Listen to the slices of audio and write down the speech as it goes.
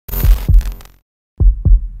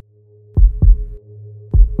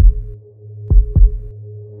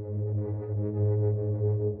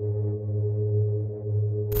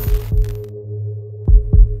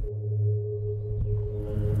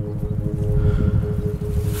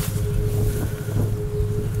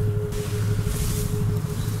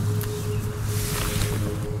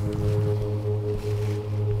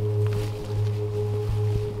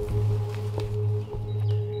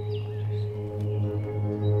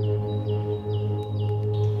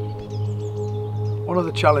One of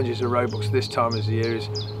the challenges of road books this time of the year is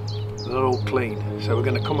they're not all clean, so we're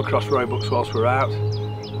going to come across road books whilst we're out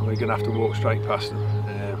and we're going to have to walk straight past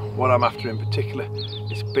them. What I'm after in particular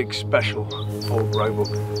is a big special old road book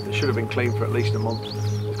that should have been clean for at least a month.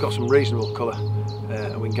 It's got some reasonable colour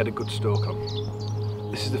and we can get a good stalk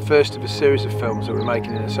on. This is the first of a series of films that we're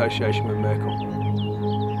making in association with Merkel.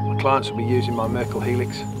 My clients will be using my Merkel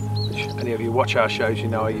HELIX, which any of you watch our shows you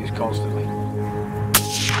know I use constantly.